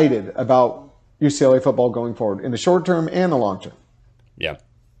excited about UCLA football going forward in the short term and the long term. Yeah.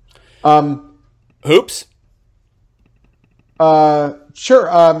 Hoops?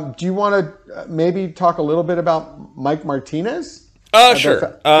 Sure. Do you want to maybe talk a little bit about Mike Martinez?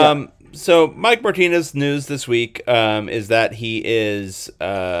 Sure. So Mike Martinez news this week is that he is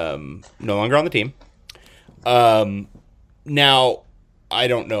no longer on the team. Now, I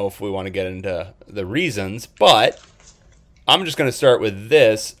don't know if we want to get into the reasons, but I'm just going to start with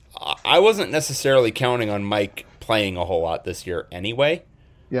this. I wasn't necessarily counting on Mike playing a whole lot this year anyway.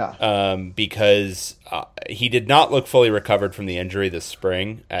 Yeah. Because he did not look fully recovered from the injury this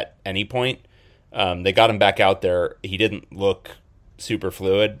spring at any point. They got him back out there. He didn't look super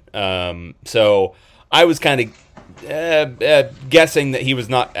fluid. So I was kind of guessing that he was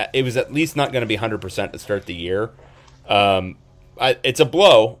not. It was at least not going to be 100% to start the year. It's a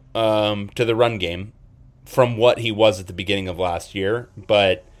blow to the run game from what he was at the beginning of last year.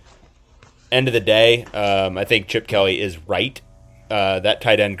 But end of the day, I think Chip Kelly is right. That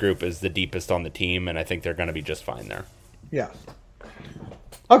tight end group is the deepest on the team, and I think they're going to be just fine there. Yeah.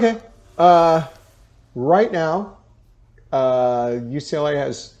 Okay. Right now, UCLA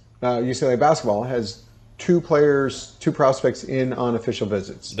basketball has two prospects in on official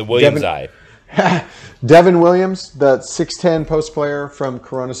visits. The Williams eye. Devin Williams, the 6'10" post player from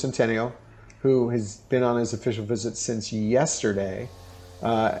Corona Centennial, who has been on his official visit since yesterday.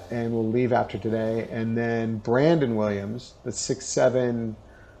 And will leave after today. And then Brandon Williams, the 6'7"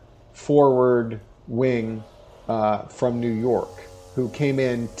 forward wing from New York, who came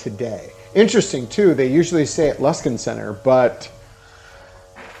in today. Interesting, too, they usually stay at Luskin Center, but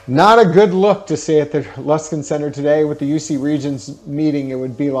not a good look to stay at the Luskin Center today. With the UC Regents meeting, it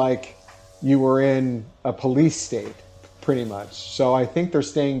would be like you were in a police state, pretty much. So I think they're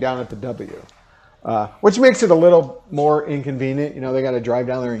staying down at the W. Which makes it a little more inconvenient. They got to drive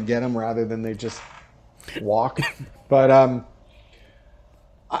down there and get them rather than they just walk. But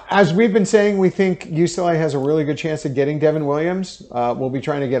as we've been saying, we think UCLA has a really good chance of getting Devin Williams. We'll be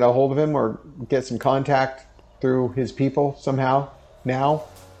trying to get a hold of him or get some contact through his people somehow now,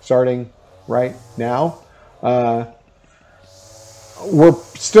 starting right now. We're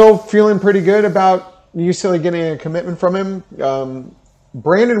still feeling pretty good about UCLA getting a commitment from him.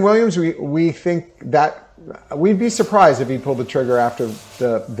 Brandon Williams, we think that we'd be surprised if he pulled the trigger after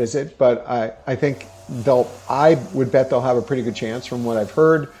the visit, but I think I would bet they'll have a pretty good chance from what I've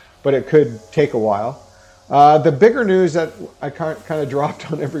heard, but it could take a while. The bigger news that I kind of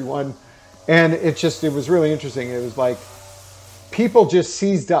dropped on everyone, and it was really interesting. It was like people just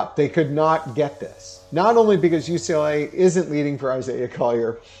seized up. They could not get this. Not only because UCLA isn't leading for Isaiah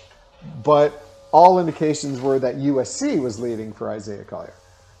Collier, but all indications were that USC was leading for Isaiah Collier.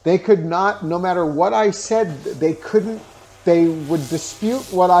 They could not, no matter what I said, they would dispute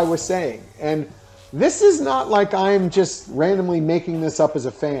what I was saying. And this is not like I'm just randomly making this up as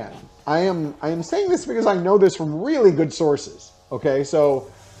a fan. I am saying this because I know this from really good sources. Okay,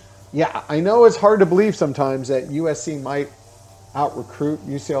 so yeah, I know it's hard to believe sometimes that USC might out-recruit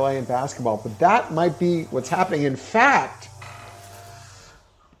UCLA in basketball, but that might be what's happening. In fact,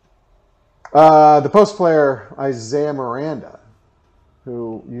 the post player, Isaiah Miranda,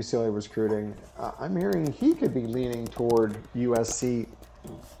 who UCLA was recruiting, I'm hearing he could be leaning toward USC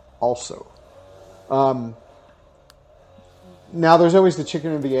also. Now, there's always the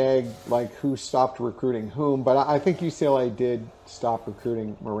chicken or the egg, like who stopped recruiting whom, but I think UCLA did stop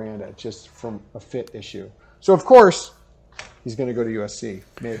recruiting Miranda just from a fit issue. So, of course, he's going to go to USC,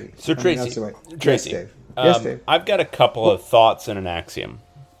 maybe. So, Tracy, yes, Dave. Yes, Dave. I've got a couple of thoughts and an axiom.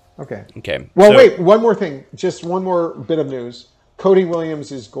 Okay. Well, wait, one more thing. Just one more bit of news. Cody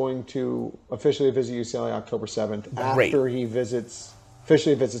Williams is going to officially visit UCLA October 7th after he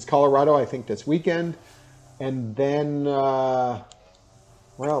officially visits Colorado, I think this weekend. And then,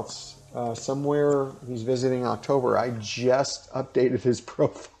 where else? Somewhere he's visiting October. I just updated his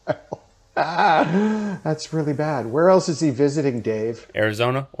profile. That's really bad. Where else is he visiting, Dave?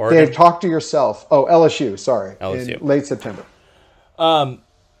 Arizona? Oregon? Dave, talk to yourself. Oh, LSU, sorry. LSU. In late September.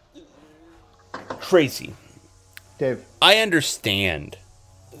 Tracy. Dave. I understand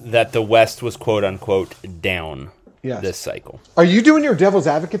that the West was quote unquote down this cycle. Are you doing your devil's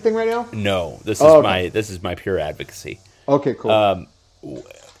advocate thing right now? No, this is my pure advocacy. Okay, cool.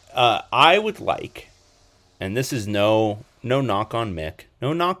 I would like, and this is no knock on Mick,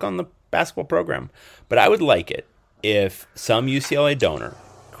 no knock on the basketball program, but I would like it if some UCLA donor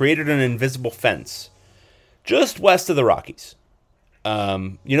created an invisible fence just west of the Rockies.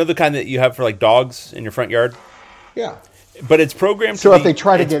 You know, the kind that you have for like dogs in your front yard? Yeah. But it's programmed so if they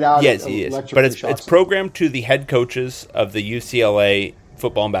try to get out, yes, but it's programmed to the head coaches of the UCLA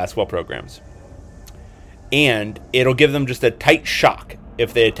football and basketball programs. And it'll give them just a tight shock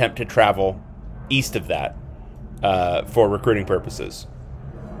if they attempt to travel east of that for recruiting purposes.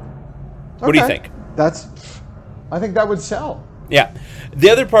 What do you think? I think that would sell. Yeah. The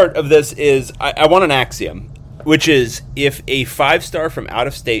other part of this is I want an axiom, which is if a 5-star from out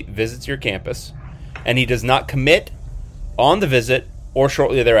of state visits your campus and he does not commit on the visit or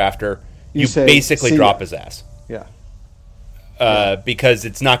shortly thereafter, you basically drop his ass. Yeah. Because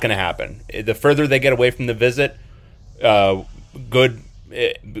it's not going to happen. The further they get away from the visit, good,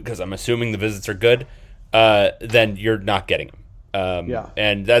 because I'm assuming the visits are good, then you're not getting them.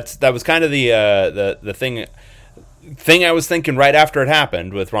 And that was kind of the thing I was thinking right after it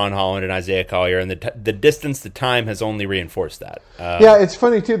happened with Ron Holland and Isaiah Collier, and the distance, the time has only reinforced that. It's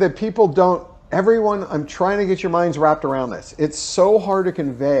funny too that people don't. Everyone, I'm trying to get your minds wrapped around this. It's so hard to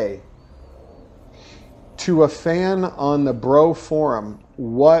convey to a fan on the Bro Forum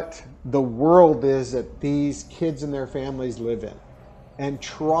what the world is that these kids and their families live in. And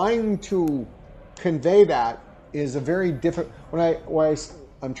trying to convey that is a very difficult...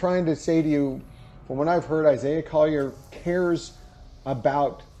 I'm trying to say to you, from what I've heard, Isaiah Collier cares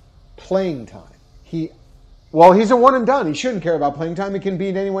about playing time. He's a one and done. He shouldn't care about playing time. He can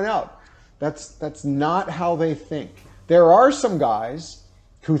beat anyone out. That's not how they think. There are some guys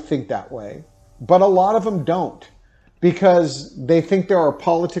who think that way, but a lot of them don't, because they think there are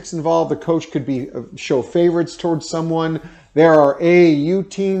politics involved. The coach could show favorites towards someone. There are AAU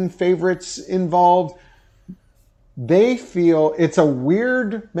team favorites involved. They feel it's a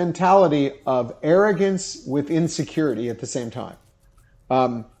weird mentality of arrogance with insecurity at the same time.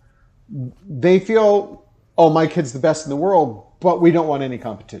 They feel, my kid's the best in the world, but we don't want any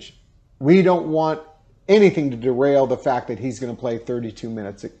competition. We don't want anything to derail the fact that he's going to play 32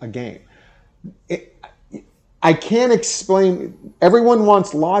 minutes a game. I can't explain. Everyone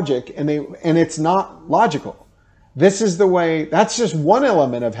wants logic, and it's not logical. This is the way. That's just one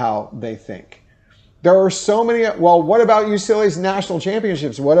element of how they think. There are so many. Well, what about UCLA's national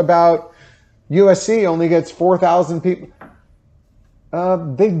championships? What about USC only gets 4,000 people?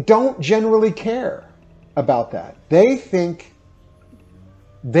 They don't generally care about that. They think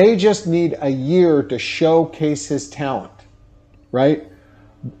they just need a year to showcase his talent, right?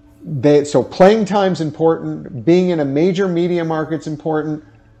 So playing time's important. Being in a major media market's important.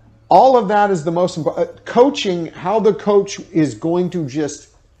 All of that is the most important. Coaching, how the coach is going to just,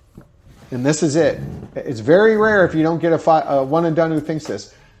 and this is it. It's very rare if you don't get a one and done who thinks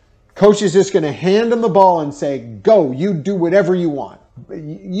this. Coach is just going to hand him the ball and say, go, you do whatever you want.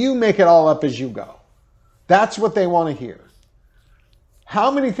 You make it all up as you go. That's what they want to hear. How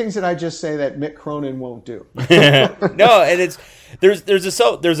many things did I just say that Mick Cronin won't do? No, and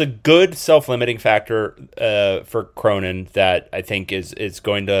there's a good self-limiting factor for Cronin that I think is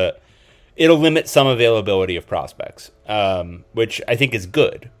going to, it'll limit some availability of prospects, which I think is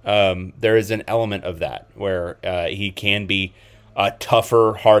good. There is an element of that where he can be a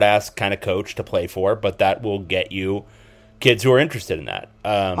tougher, hard-ass kind of coach to play for, but that will get you kids who are interested in that.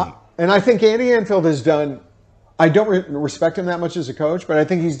 And I think Andy Enfield has done. I don't respect him that much as a coach, but I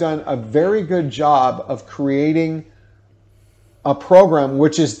think he's done a very good job of creating a program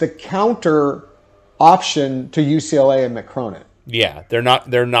which is the counter option to UCLA and Mick Cronin. Yeah, they're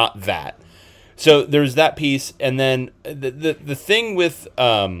not that. So there's that piece, and then the thing with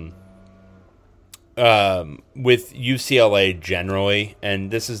UCLA generally, and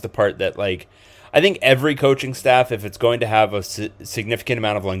this is the part that I think every coaching staff, if it's going to have a significant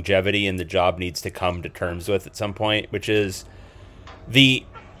amount of longevity in the job, needs to come to terms with at some point, which is the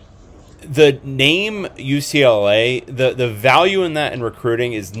name UCLA, the value in that in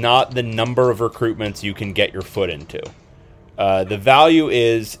recruiting is not the number of recruitments you can get your foot into. The value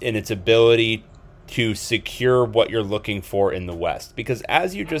is in its ability to secure what you're looking for in the West. Because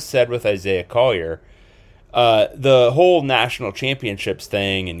as you just said with Isaiah Collier, the whole national championships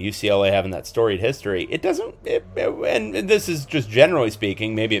thing and UCLA having that storied history, and this is just generally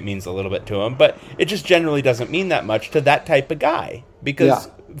speaking, maybe it means a little bit to him, but it just generally doesn't mean that much to that type of guy. Because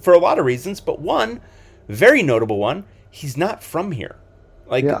for a lot of reasons, but one, very notable one, he's not from here.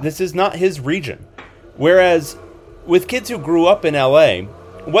 Like, Yeah. this is not his region. Whereas with kids who grew up in LA,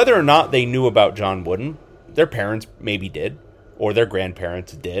 whether or not they knew about John Wooden, their parents maybe did, or their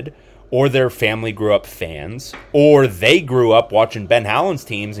grandparents did, or their family grew up fans, or they grew up watching Ben Howland's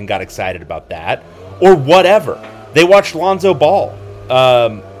teams and got excited about that, or whatever. They watched Lonzo Ball.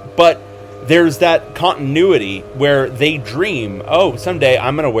 But there's that continuity where they dream, oh, someday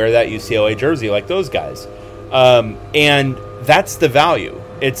I'm going to wear that UCLA jersey like those guys. And that's the value.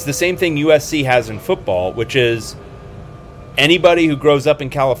 It's the same thing USC has in football, which is anybody who grows up in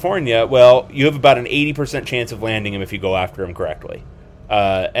California, well, you have about an 80% chance of landing him if you go after him correctly.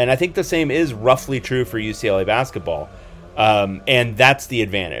 And I think the same is roughly true for UCLA basketball. And that's the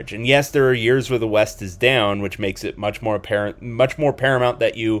advantage. And yes, there are years where the West is down, which makes it much more paramount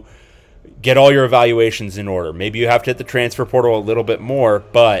that you get all your evaluations in order. Maybe you have to hit the transfer portal a little bit more,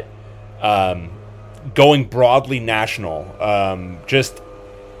 but going broadly national,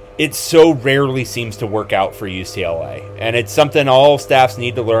 it so rarely seems to work out for UCLA. And it's something all staffs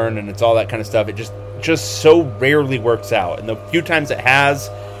need to learn, and it's all that kind of stuff. It just so rarely works out. And the few times it has,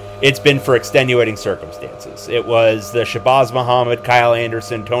 it's been for extenuating circumstances. It was the Shabazz Muhammad, Kyle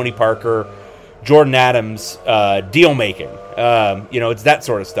Anderson, Tony Parker, Jordan Adams deal making. It's that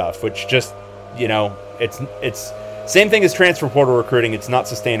sort of stuff, which just, it's same thing as transfer portal recruiting. It's not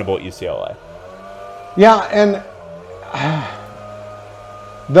sustainable at UCLA. Yeah, and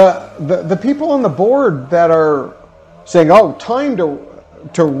the people on the board that are saying, "Oh, time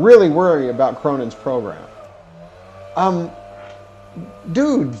to really worry about Cronin's program."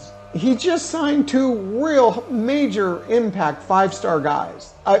 Dudes, he just signed 2 real major impact 5-star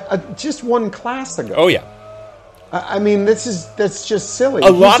guys. Just one class ago. Oh yeah. I mean, that's just silly. A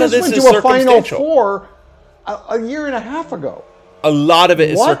lot of this is went to a Final circumstantial. Four a year and a half ago. A lot of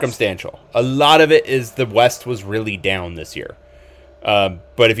it is What? circumstantial. A lot of it is the West was really down this year.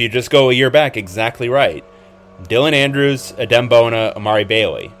 But if you just go a year back, exactly right. Dylan Andrews, Adem Bona, Amari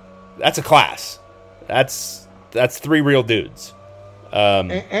Bailey. That's a class. That's 3 real dudes.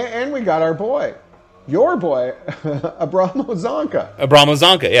 And we got our boy, your boy, Abramo Zonka. Abramo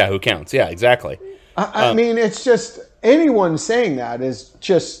Zonka, yeah, who counts? Yeah, exactly. I mean, it's just anyone saying that is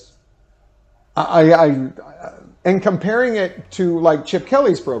just, and comparing it to like Chip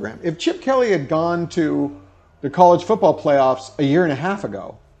Kelly's program. If Chip Kelly had gone to the college football playoffs a year and a half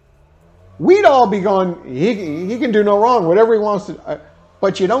ago, we'd all be going, he can do no wrong, whatever he wants to.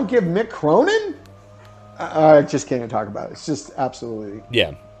 But you don't give Mick Cronin? I just can't even talk about it. It's just absolutely.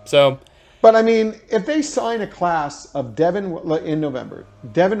 Yeah. So. But I mean, if they sign a class of in November,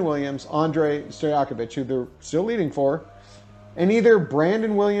 Devin Williams, Andre Stojakovic, who they're still leading for, and either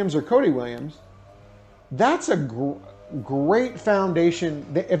Brandon Williams or Cody Williams, that's a great foundation.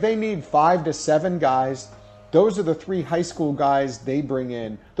 If they need 5 to 7 guys, those are the 3 high school guys they bring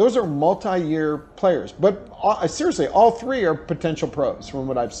in. Those are multi-year players. But seriously, all 3 are potential pros from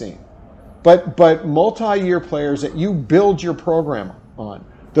what I've seen. But multi-year players that you build your program on.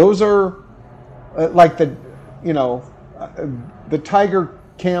 Those are like the Tiger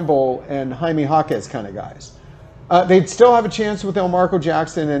Campbell and Jaime Jaquez kind of guys. They'd still have a chance with Elmarco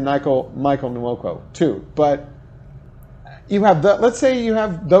Jackson and Michael Nwoko too. But you have let's say you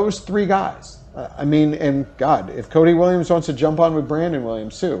have those 3 guys. And God, if Cody Williams wants to jump on with Brandon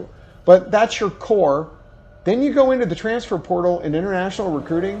Williams too. But that's your core. Then you go into the transfer portal and international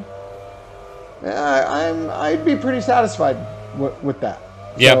recruiting. I'd be pretty satisfied with that.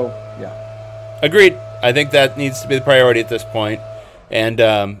 Yeah. So, yeah. Agreed. I think that needs to be the priority at this point.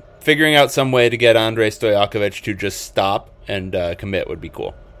 And figuring out some way to get Andre Stojakovic to just stop and commit would be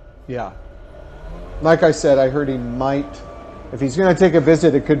cool. Yeah. Like I said, I heard he might, if he's going to take a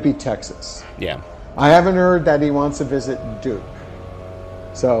visit, it could be Texas. Yeah. I haven't heard that he wants to visit Duke.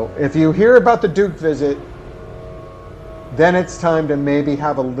 So if you hear about the Duke visit, then it's time to maybe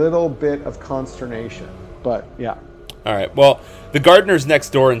have a little bit of consternation. But, yeah. All right. Well, the gardeners next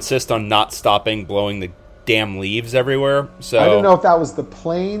door insist on not stopping blowing the damn leaves everywhere. So I don't know if that was the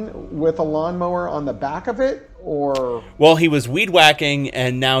plane with a lawnmower on the back of it or... Well, he was weed whacking,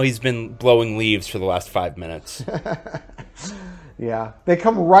 and now he's been blowing leaves for the last 5 minutes. Yeah. They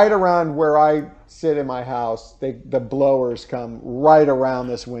come right around where I sit in my house. The blowers come right around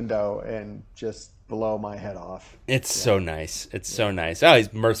this window and just blow my head off. It's so nice. It's so nice. Oh,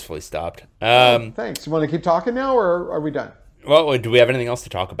 he's mercifully stopped. Thanks. You want to keep talking now, or are we done? Well, do we have anything else to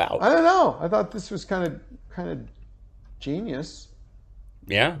talk about? I don't know. I thought this was kind of genius.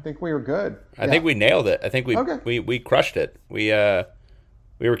 Yeah, I think we were good. I think we nailed it. I think we crushed it. We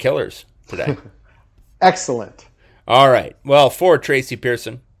were killers today. Excellent. All right. Well, for Tracy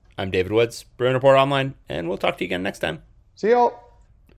Pearson, I'm David Woods, Bruin Report Online, and we'll talk to you again next time. See y'all.